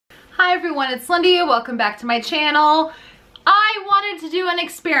Hi everyone, it's Lindey. Welcome back to my channel. I wanted to do an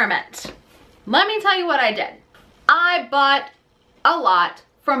experiment. Let me tell you what I did. I bought a lot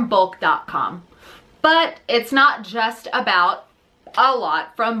from bulk.com, but it's not just about a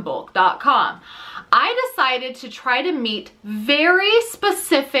lot from bulk.com. I decided to try to meet very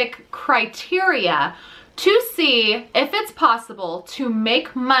specific criteria to see if it's possible to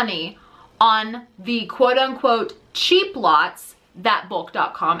make money on the quote-unquote cheap lots that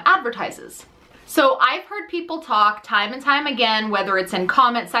bulk.com advertises. So I've heard people talk time and time again, whether it's in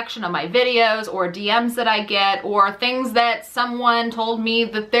comment section of my videos or DMs that I get or things that someone told me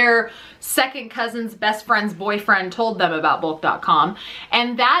that their second cousin's best friend's boyfriend told them about bulk.com.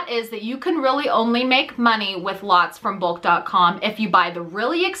 And that is that you can really only make money with lots from bulk.com if you buy the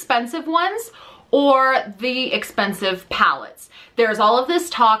really expensive ones or the expensive pallets. There's all of this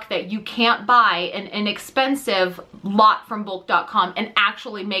talk that you can't buy an inexpensive lot from bulk.com and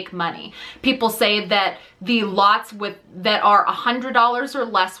actually make money. People say that the lots that are $100 or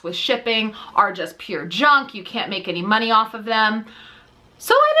less with shipping are just pure junk. You can't make any money off of them.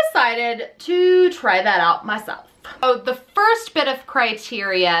 So I decided to try that out myself. So the first bit of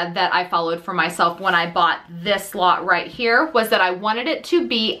criteria that I followed for myself when I bought this lot right here was that I wanted it to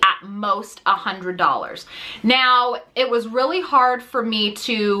be at most $100. Now, it was really hard for me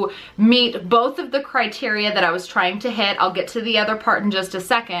to meet both of the criteria that I was trying to hit. I'll get to the other part in just a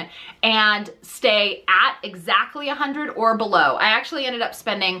second, and stay at exactly 100 or below. I actually ended up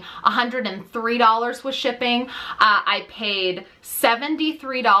spending $103 with shipping. I paid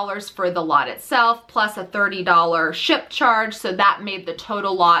 $73 for the lot itself, plus a $30 ship charge, so that made the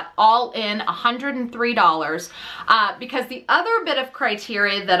total lot all in $103. Because the other bit of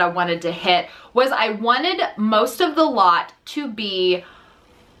criteria that I wanted to hit was I wanted most of the lot to be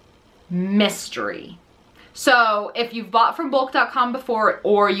mystery. So if you've bought from bulk.com before,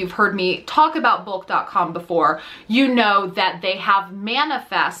 or you've heard me talk about bulk.com before, you know that they have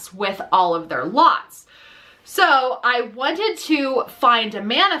manifests with all of their lots. So I wanted to find a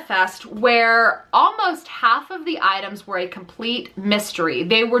manifest where almost half of the items were a complete mystery.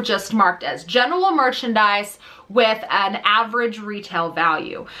 They were just marked as general merchandise with an average retail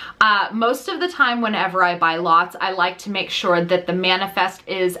value. Most of the time whenever I buy lots, I like to make sure that the manifest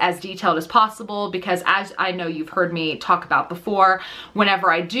is as detailed as possible, because as I know you've heard me talk about before, whenever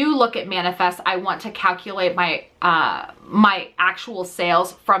I do look at manifests, I want to calculate my my actual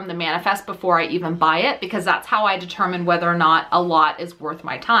sales from the manifest before I even buy it, because that's how I determine whether or not a lot is worth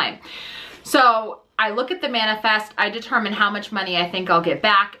my time. So I look at the manifest, I determine how much money I think I'll get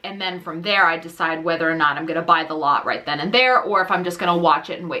back, and then from there I decide whether or not I'm gonna buy the lot right then and there, or if I'm just gonna watch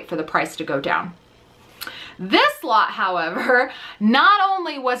it and wait for the price to go down. This lot, however, not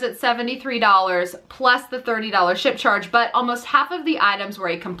only was it $73 plus the $30 ship charge, but almost half of the items were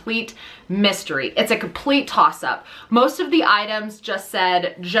a complete mystery. It's a complete toss-up. Most of the items just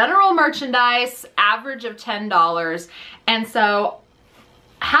said general merchandise, average of $10, and so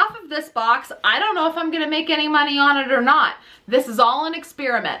half of this box, I don't know if I'm gonna make any money on it or not. This is all an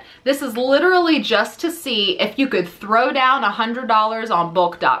experiment. This is literally just to see if you could throw down $100 on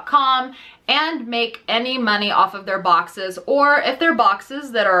bulk.com and make any money off of their boxes, or if their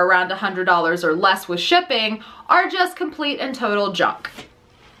boxes that are around $100 or less with shipping are just complete and total junk.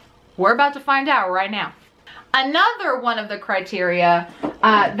 We're about to find out right now. Another one of the criteria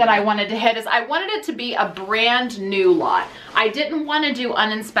that I wanted to hit is I wanted it to be a brand new lot. I didn't want to do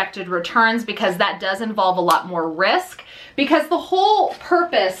uninspected returns because that does involve a lot more risk, because the whole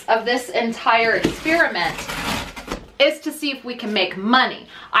purpose of this entire experiment is to see if we can make money.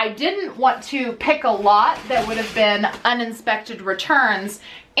 I didn't want to pick a lot that would have been uninspected returns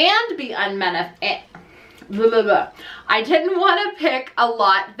and be I didn't want to pick a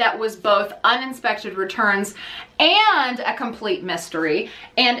lot that was both uninspected returns and a complete mystery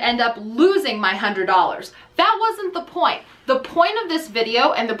and end up losing my $100. That wasn't the point. The point of this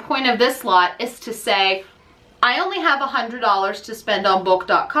video and the point of this lot is to say, I only have $100 to spend on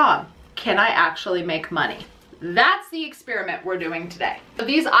bulk.com. Can I actually make money? That's the experiment we're doing today. So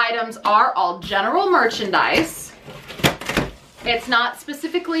these items are all general merchandise. It's not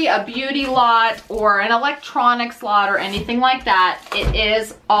specifically a beauty lot or an electronics lot or anything like that. It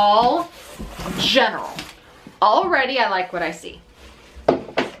is all general. Already, I like what I see.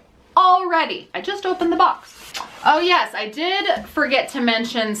 Already, I just opened the box. Oh yes, I did forget to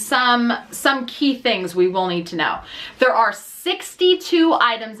mention some key things we will need to know. There are 62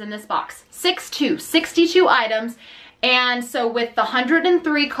 items in this box. 62 items. And so with the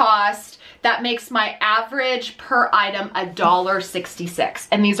 103 cost, that makes my average per item $1.66.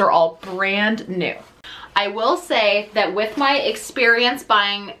 And these are all brand new. I will say that with my experience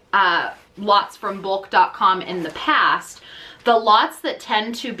buying lots from bulk.com in the past, the lots that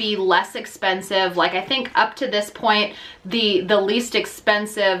tend to be less expensive, like I think up to this point, the least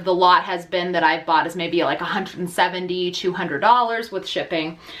expensive the lot has been that I've bought is maybe like $170, $200 with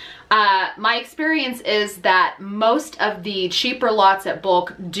shipping. My experience is that most of the cheaper lots at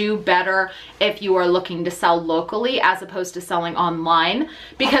bulk do better if you are looking to sell locally as opposed to selling online,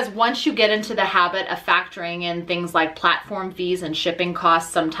 because once you get into the habit of factoring in things like platform fees and shipping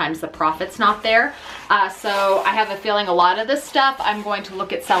costs, sometimes the profit's not there. So I have a feeling a lot of this stuff I'm going to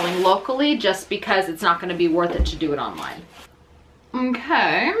look at selling locally just because it's not going to be worth it to do it online.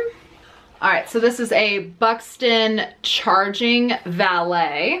 Okay. All right, so this is a Buxton charging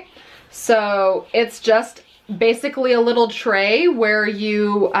valet. So it's just basically a little tray where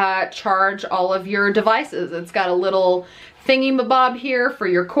you charge all of your devices. It's got a little thingy-mabob here for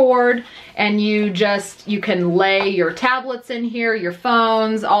your cord, and you can lay your tablets in here, your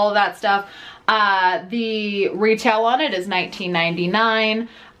phones, all of that stuff. The retail on it is $19.99.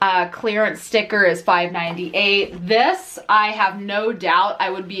 Clearance sticker is $5.98. This, I have no doubt I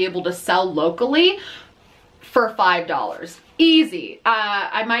would be able to sell locally for $5. Easy.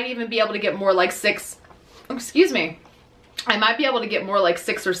 I might even be able to get more like I might be able to get more like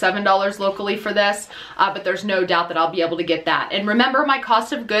 $6 or $7 locally for this, but there's no doubt that I'll be able to get that. And remember, my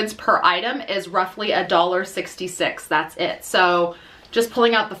cost of goods per item is roughly $1.66. That's it. So just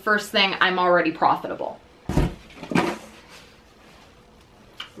pulling out the first thing, I'm already profitable.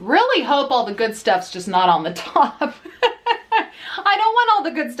 Really hope all the good stuff's just not on the top. I don't want all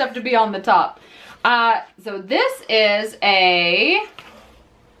the good stuff to be on the top. So this is a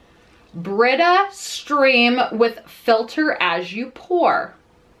Brita Stream with filter as you pour.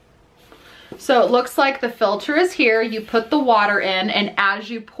 So it looks like the filter is here. You put the water in, and as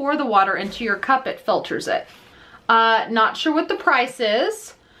you pour the water into your cup, it filters it. Not sure what the price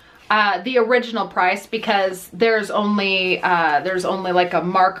is. The original price, because there's only like a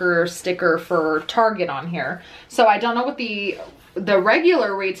marker sticker for Target on here. So I don't know what the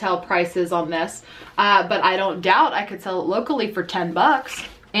regular retail price is on this, but I don't doubt I could sell it locally for 10 bucks.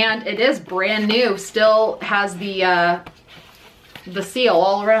 And it is brand new, still has the seal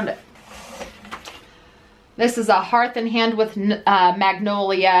all around it. This is a Hearth and Hand with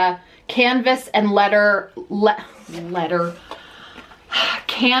Magnolia canvas and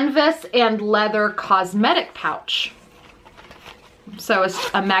canvas and leather cosmetic pouch. So it's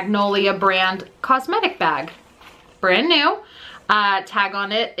a Magnolia brand cosmetic bag, brand new. Tag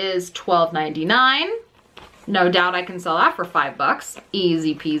on it is $12.99. No doubt I can sell that for $5.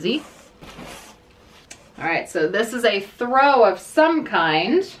 Easy peasy. All right, so this is a throw of some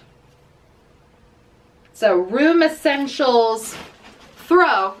kind. So Room Essentials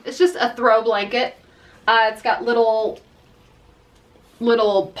throw. It's just a throw blanket. It's got little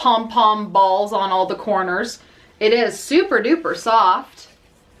pom-pom balls on all the corners. It is super duper soft.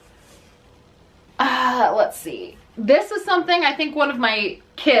 Let's see. This is something I think one of my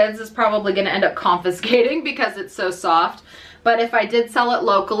kids is probably going to end up confiscating because it's so soft. But if I did sell it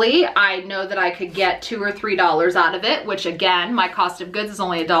locally, I know that I could get $2 or $3 out of it, which again, my cost of goods is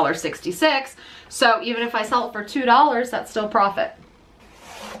only $1.66. So even if I sell it for $2, that's still profit.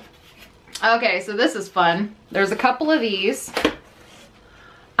 Okay, so this is fun. There's a couple of these.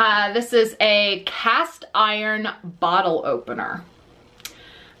 This is a cast iron bottle opener.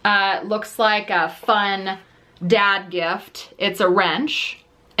 Looks like a fun dad gift. It's a wrench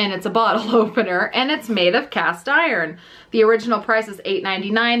and it's a bottle opener, and it's made of cast iron. The original price is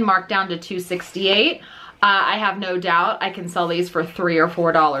 $8.99, marked down to $2.68. I have no doubt I can sell these for $3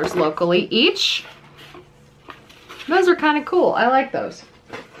 or $4 locally each. Those are kind of cool. I like those.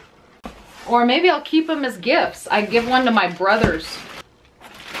 Or maybe I'll keep them as gifts. I give one to my brothers.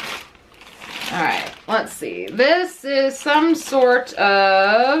 All right, let's see. This is some sort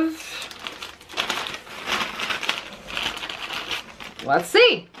of, let's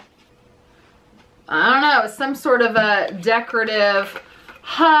see. I don't know, it's some sort of a decorative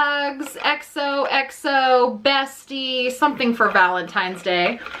hugs, XOXO, bestie, something for Valentine's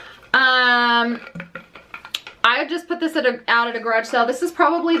Day. I just put this out at a garage sale. This is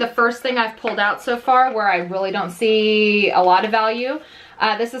probably the first thing I've pulled out so far where I really don't see a lot of value.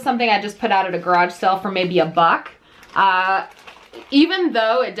 This is something I just put out at a garage sale for maybe $1. Even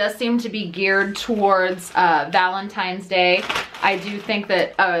though it does seem to be geared towards Valentine's Day, I do think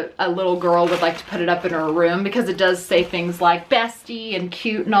that a little girl would like to put it up in her room because it does say things like bestie and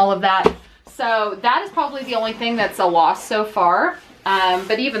cute and all of that. So that is probably the only thing that's a loss so far.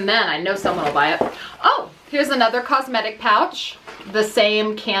 But even then, I know someone will buy it. Oh, Here's another cosmetic pouch, the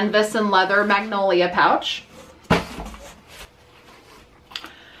same canvas and leather magnolia pouch.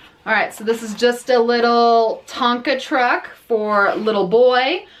 All right, so this is just a little Tonka truck for little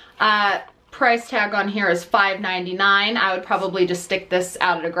boy. Price tag on here is $5.99. I would probably just stick this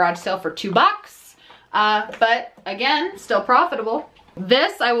out at a garage sale for $2. But again, still profitable.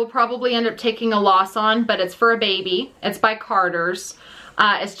 This I will probably end up taking a loss on, but it's for a baby. It's by Carter's.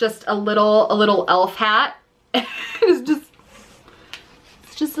 It's just a little elf hat. It's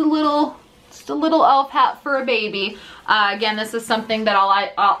just a little elf hat for a baby. Again, this is something that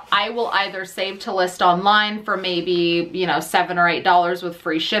I will either save to list online for maybe, you know, $7 or $8 with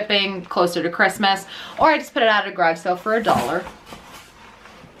free shipping closer to Christmas, or I just put it out at a garage sale for $1.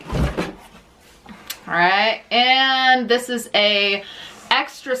 All right, and this is a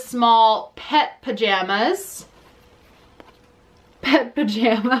extra small pet pajamas. Pet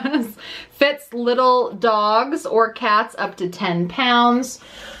pajamas. Fits little dogs or cats up to 10 pounds.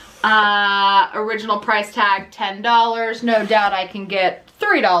 Original price tag $10. No doubt I can get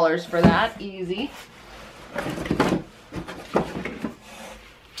 $3 for that. Easy.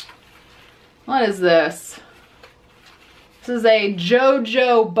 What is this? This is a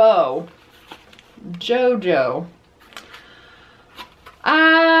JoJo bow. JoJo.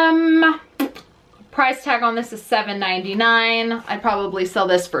 Price tag on this is $7.99. I'd probably sell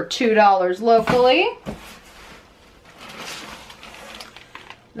this for $2 locally.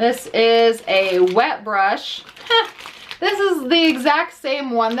 This is a wet brush. This is the exact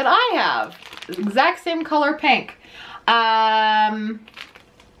same one that I have. Exact same color pink.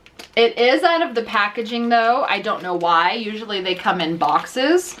 It is out of the packaging though. I don't know why. Usually they come in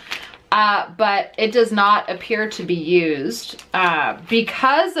boxes. But it does not appear to be used.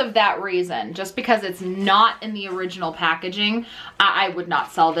 Because of that reason, just because it's not in the original packaging, I would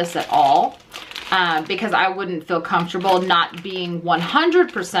not sell this at all. Because I wouldn't feel comfortable not being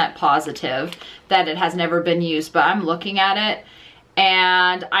 100% positive that it has never been used. But I'm looking at it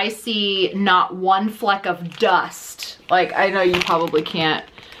and I see not one fleck of dust. Like, I know you probably can't.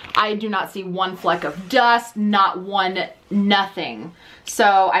 I do not see one fleck of dust, not one nothing.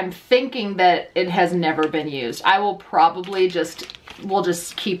 So I'm thinking that it has never been used. I will probably we'll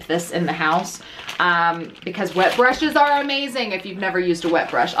just keep this in the house because wet brushes are amazing if you've never used a wet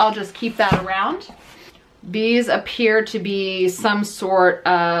brush. I'll just keep that around. These appear to be some sort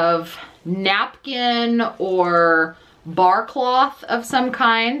of napkin or bar cloth of some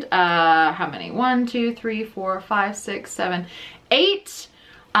kind. How many? 1, 2, 3, 4, 5, 6, 7, 8.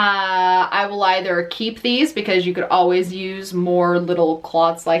 I will either keep these because you could always use more little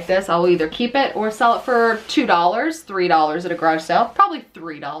cloths like this. I'll either keep it or sell it for $2, $3 at a garage sale. Probably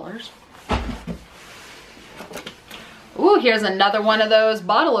 $3. Ooh, here's another one of those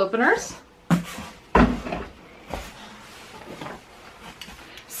bottle openers.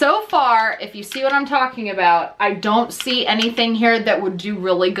 So far, if you see what I'm talking about, I don't see anything here that would do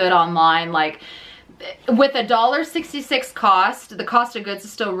really good online. Like, with a $1.66 cost, the cost of goods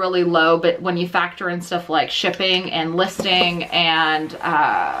is still really low, but when you factor in stuff like shipping and listing and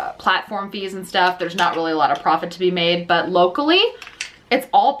platform fees and stuff, there's not really a lot of profit to be made. But locally, it's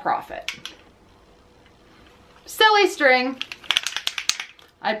all profit. Silly string.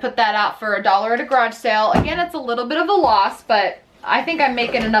 I'd put that out for $1 at a garage sale. Again, it's a little bit of a loss, but I think I'm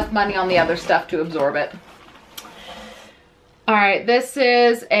making enough money on the other stuff to absorb it. All right, this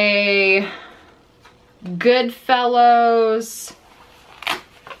is a Goodfellows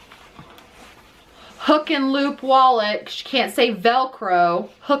hook and loop wallet. She can't say Velcro.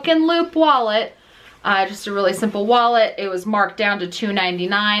 Hook and loop wallet. Just a really simple wallet. It was marked down to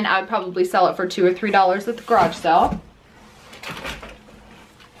 $2.99. I would probably sell it for $2 or $3 at the garage sale.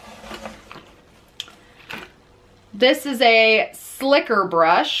 This is a slicker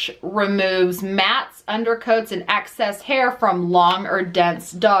brush. Removes mats, undercoats, and excess hair from long or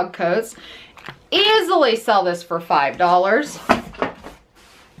dense dog coats. Easily sell this for $5.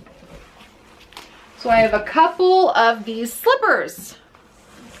 So I have a couple of these slippers.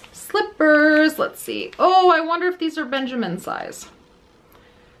 Let's see. Oh, I wonder if these are Benjamin size.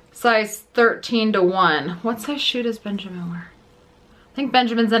 Size 13 to 1. What size shoe does Benjamin wear? I think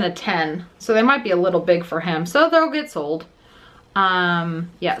Benjamin's in a 10, so they might be a little big for him. So they'll get sold.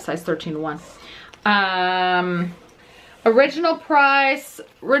 Yeah, size 13 to 1. Original price is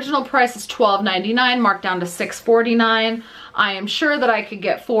 $12.99, marked down to $6.49. I am sure that I could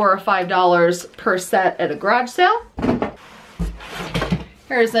get $4 or $5 per set at a garage sale.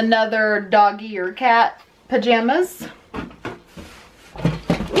 Here's another doggy or cat pajamas.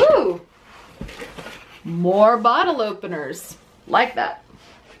 Ooh, more bottle openers, like that.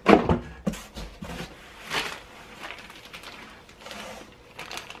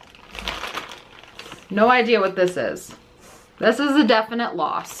 No idea what this is. This is a definite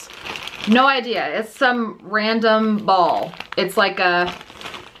loss. No idea. It's some random ball. It's like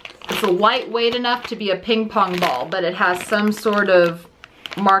it's lightweight enough to be a ping pong ball, but it has some sort of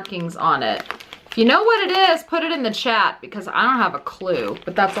markings on it. If you know what it is, put it in the chat because I don't have a clue,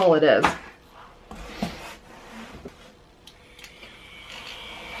 but that's all it is.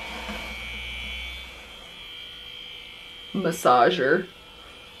 Massager.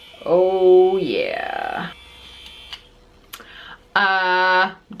 Oh yeah. $1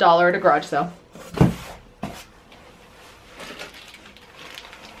 at a garage sale.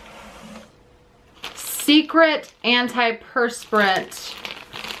 Secret antiperspirant.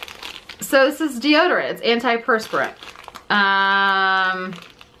 So this is deodorant. It's antiperspirant.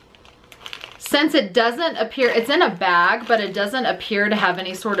 Since it doesn't appear, it's in a bag, but it doesn't appear to have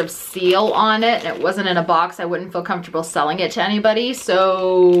any sort of seal on it, and it wasn't in a box, I wouldn't feel comfortable selling it to anybody.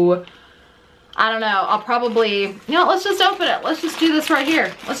 So I don't know. I'll probably, you know, let's just open it. Let's just do this right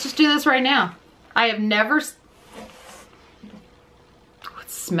here. Let's just do this right now. I have never, it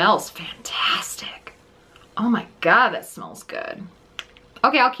smells fantastic. Oh my God, that smells good.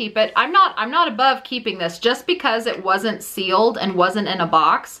 Okay, I'll keep it. I'm not above keeping this just because it wasn't sealed and wasn't in a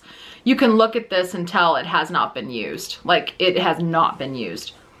box. You can look at this and tell it has not been used. Like, it has not been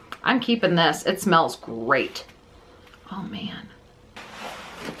used. I'm keeping this. It smells great. Oh man.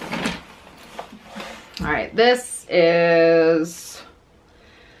 All right, this is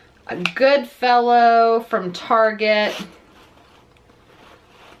a Goodfellow from Target.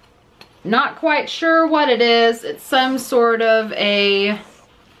 Not quite sure what it is. It's some sort of a,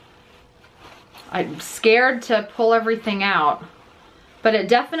 I'm scared to pull everything out, but it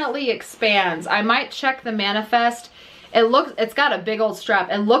definitely expands. I might check the manifest. It's got a big old strap.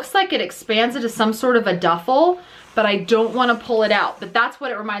 It looks like it expands into some sort of a duffel, but I don't want to pull it out. But that's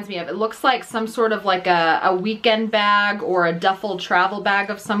what it reminds me of. It looks like some sort of like a weekend bag or a duffel travel bag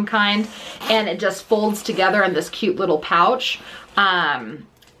of some kind, and it just folds together in this cute little pouch.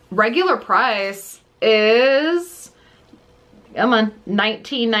 Regular price is, come on,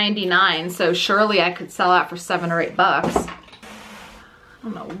 $19.99, so surely I could sell out for $7 or $8. I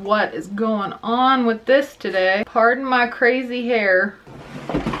don't know what is going on with this today. Pardon my crazy hair.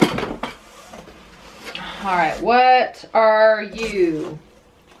 All right, what are you?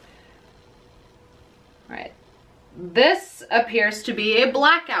 All right, this appears to be a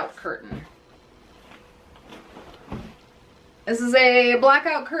blackout curtain. This is a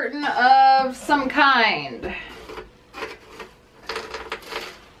blackout curtain of some kind.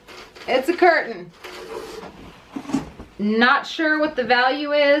 It's a curtain. Not sure what the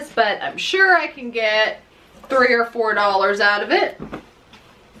value is, but I'm sure I can get $3 or $4 out of it.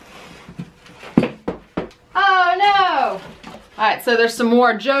 Oh no! Alright, so there's some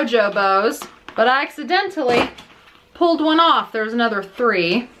more JoJo bows, but I accidentally pulled one off. There's another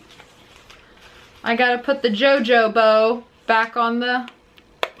 3. I gotta put the JoJo bow back on the,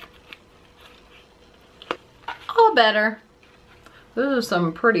 all better. Those are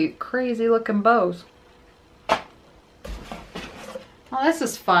some pretty crazy looking bows. Oh, this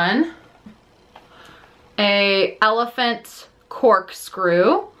is fun. A elephant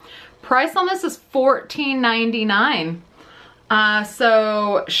corkscrew. Price on this is $14.99.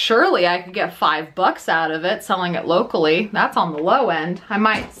 So surely I could get $5 out of it selling it locally. That's on the low end. I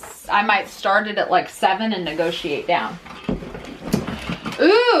might start it at like 7 and negotiate down.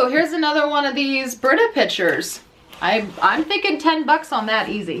 Ooh, here's another one of these Brita pitchers. I'm thinking $10 on that,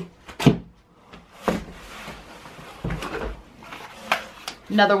 easy.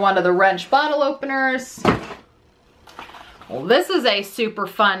 Another one of the wrench bottle openers. Well, this is a super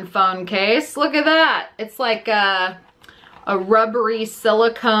fun phone case. Look at that. It's like a rubbery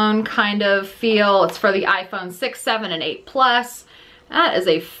silicone kind of feel. It's for the iPhone 6, 7, and 8 Plus. That is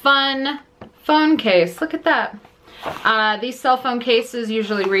a fun phone case. Look at that. These cell phone cases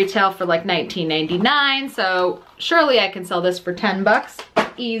usually retail for like $19.99, so surely I can sell this for $10.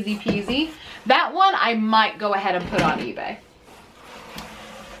 Easy peasy. That one I might go ahead and put on eBay.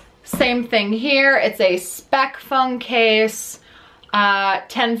 Same thing here. It's a spec phone case.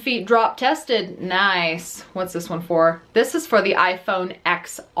 10 feet drop tested. Nice. What's this one for? This is for the iPhone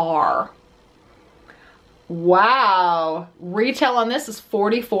XR. Wow. Retail on this is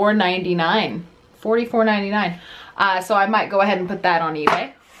 $44.99. $44.99. So I might go ahead and put that on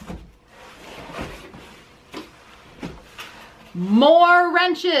eBay. More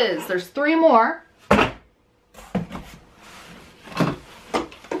wrenches. There's 3 more.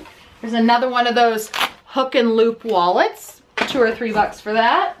 There's another one of those hook and loop wallets. $2 or $3 for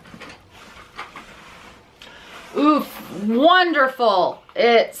that. Oof, wonderful.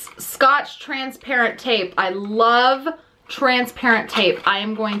 It's Scotch transparent tape. I love transparent tape. I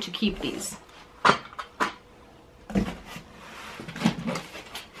am going to keep these.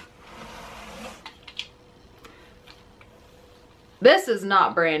 This is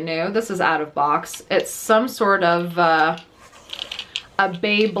not brand new. This is out of box. It's some sort of a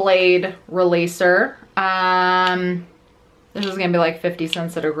Beyblade releaser. This is gonna be like 50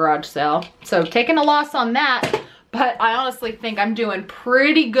 cents at a garage sale. So taking a loss on that, but I honestly think I'm doing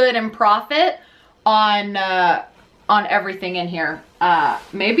pretty good in profit on everything in here.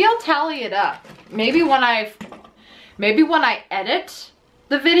 Maybe I'll tally it up. Maybe when I edit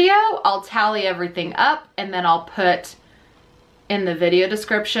the video, I'll tally everything up and then I'll put in the video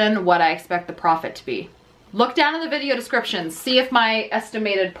description what I expect the profit to be. Look down in the video description, see if my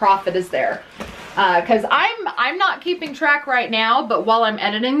estimated profit is there. Cause I'm not keeping track right now, but while I'm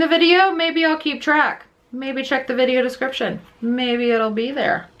editing the video, maybe I'll keep track. Maybe check the video description. Maybe it'll be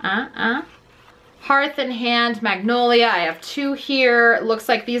there. Hearth and Hand Magnolia, I have 2 here. It looks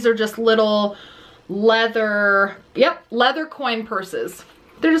like these are just little leather, yep, leather coin purses.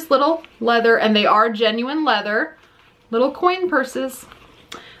 They're just little leather and they are genuine leather. Little coin purses.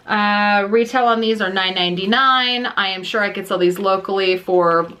 Retail on these are $9.99. I am sure I could sell these locally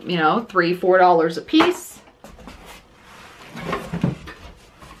for, you know, $3, $4 a piece.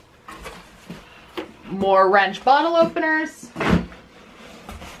 More wrench bottle openers.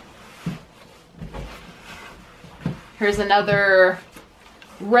 Here's another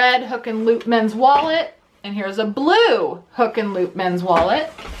red hook and loop men's wallet. And here's a blue hook and loop men's wallet.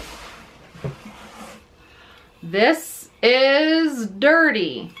 This is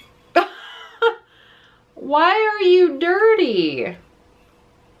dirty. Why are you dirty?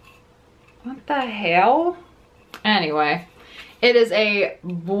 What the hell? Anyway, it is a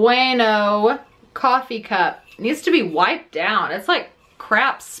Bueno coffee cup. It needs to be wiped down. It's like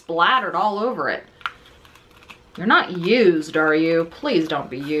crap splattered all over it. You're not used, are you? Please don't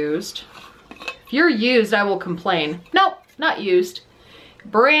be used. If you're used, I will complain. Nope, not used.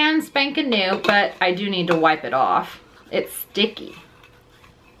 Brand spanking new, but I do need to wipe it off. It's sticky.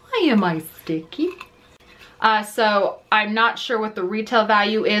 Why am I sticky? So I'm not sure what the retail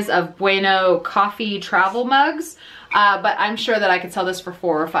value is of Bueno coffee travel mugs, but I'm sure that I could sell this for $4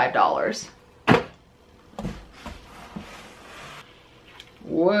 or $5.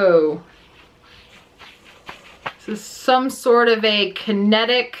 Whoa. This is some sort of a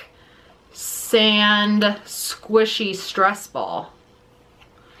kinetic sand squishy stress ball.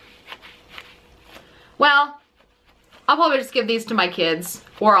 Well, I'll probably just give these to my kids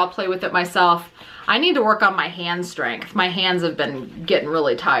or I'll play with it myself. I need to work on my hand strength. My hands have been getting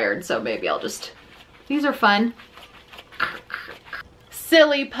really tired, so maybe I'll just, these are fun.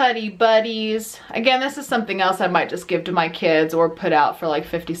 Silly Putty Buddies. Again, this is something else I might just give to my kids or put out for like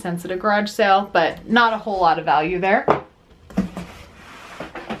 50 cents at a garage sale, but not a whole lot of value there.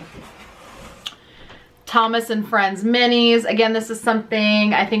 Thomas and Friends Minis. Again, this is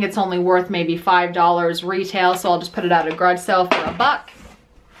something, I think it's only worth maybe $5 retail, so I'll just put it out at a garage sale for $1.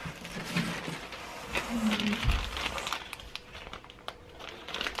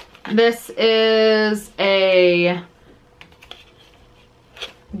 This is a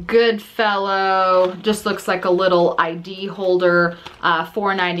Goodfellow, just looks like a little ID holder,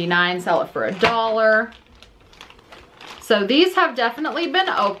 $4.99, sell it for $1. So these have definitely been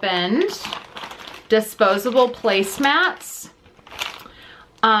opened. Disposable placemats,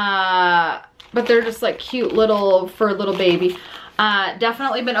 but they're just like cute little, for a little baby.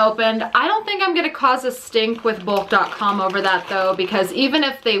 Definitely been opened. I don't think I'm gonna cause a stink with bulk.com over that though, because even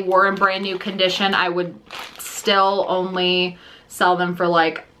if they were in brand new condition, I would still only sell them for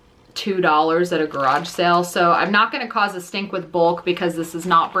like $2 at a garage sale. So I'm not gonna cause a stink with bulk because this is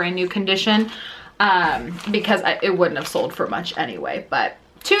not brand new condition, because it wouldn't have sold for much anyway, but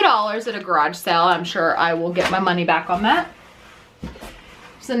 $2 at a garage sale, I'm sure I will get my money back on that.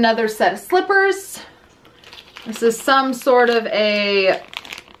 There's another set of slippers. This is some sort of a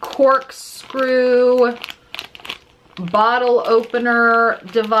corkscrew bottle opener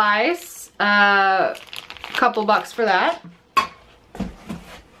device. Couple bucks for that.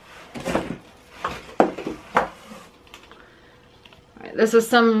 This is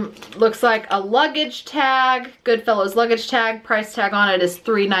some, looks like a luggage tag, Goodfellow's luggage tag. Price tag on it is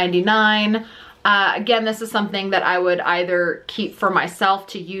 $3.99. Again, this is something that I would either keep for myself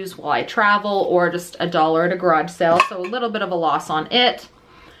to use while I travel or just $1 at a garage sale. So a little bit of a loss on it.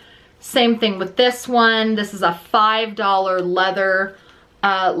 Same thing with this one. This is a $5 leather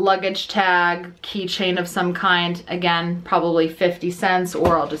luggage tag, keychain of some kind. Again, probably 50 cents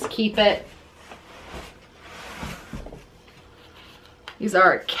or I'll just keep it. These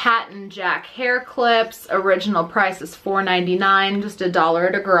are Cat and Jack hair clips. Original price is $4.99, just $1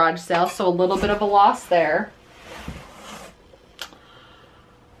 at a garage sale, so a little bit of a loss there.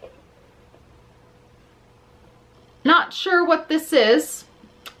 Not sure what this is.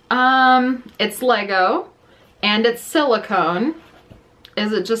 It's Lego and it's silicone.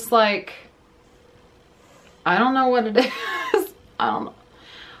 Is it just like, I don't know what it is. I don't know.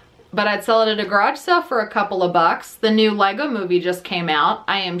 But I'd sell it at a garage sale for a couple of bucks. The new Lego movie just came out.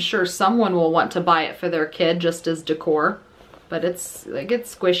 I am sure someone will want to buy it for their kid just as decor. But it's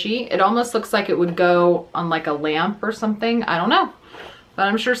squishy. It almost looks like it would go on like a lamp or something. I don't know. But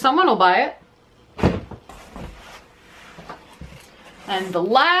I'm sure someone will buy it. And the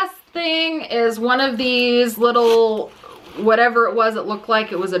last thing is one of these little, whatever it was, it looked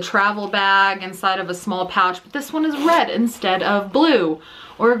like it was a travel bag inside of a small pouch, but this one is red instead of blue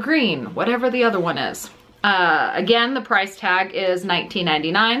or green, whatever the other one is. Again, the price tag is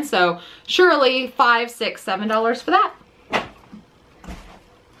 $19.99, so surely $5, $6, $7 for that.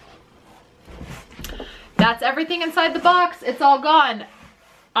 That's everything inside the box. It's all gone.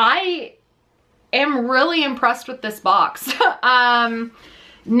 I am really impressed with this box.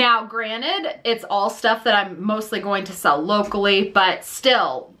 Now granted, it's all stuff that I'm mostly going to sell locally, but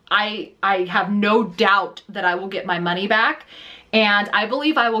still, I have no doubt that I will get my money back. And I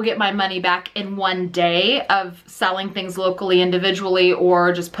believe I will get my money back in one day of selling things locally, individually,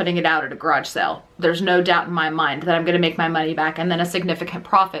 or just putting it out at a garage sale. There's no doubt in my mind that I'm gonna make my money back and then a significant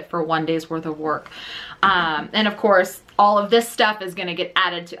profit for one day's worth of work. And of course, all of this stuff is gonna get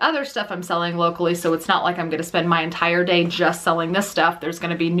added to other stuff I'm selling locally, so it's not like I'm gonna spend my entire day just selling this stuff. There's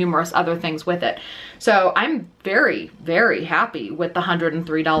gonna be numerous other things with it. So I'm very, very happy with the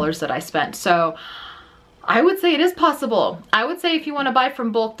 $103 that I spent. So I would say it is possible. I would say if you want to buy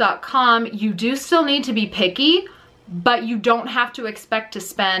from bulk.com, you do still need to be picky, but you don't have to expect to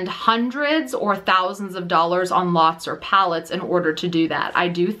spend hundreds or thousands of dollars on lots or pallets in order to do that. I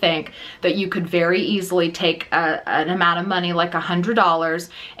do think that you could very easily take an amount of money like $100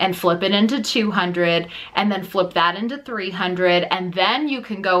 and flip it into $200 and then flip that into $300, and then you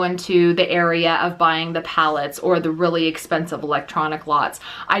can go into the area of buying the pallets or the really expensive electronic lots.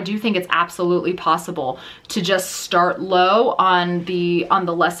 I do think it's absolutely possible to just start low on the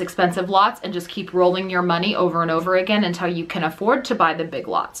less expensive lots and just keep rolling your money over and over again until you can afford to buy the big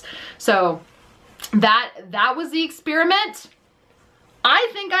lots. So that was the experiment. I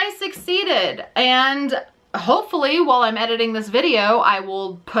think I succeeded, and hopefully while I'm editing this video, I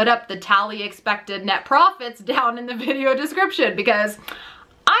will put up the tally expected net profits down in the video description, because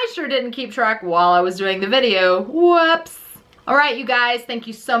I sure didn't keep track while I was doing the video. Whoops. All right, you guys, thank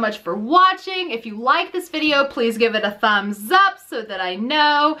you so much for watching. If you like this video, please give it a thumbs up so that I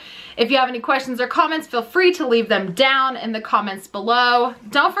know. If you have any questions or comments, feel free to leave them down in the comments below.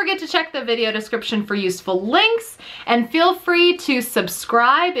 Don't forget to check the video description for useful links, and feel free to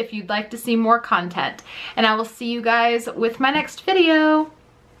subscribe if you'd like to see more content. And I will see you guys with my next video.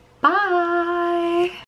 Bye.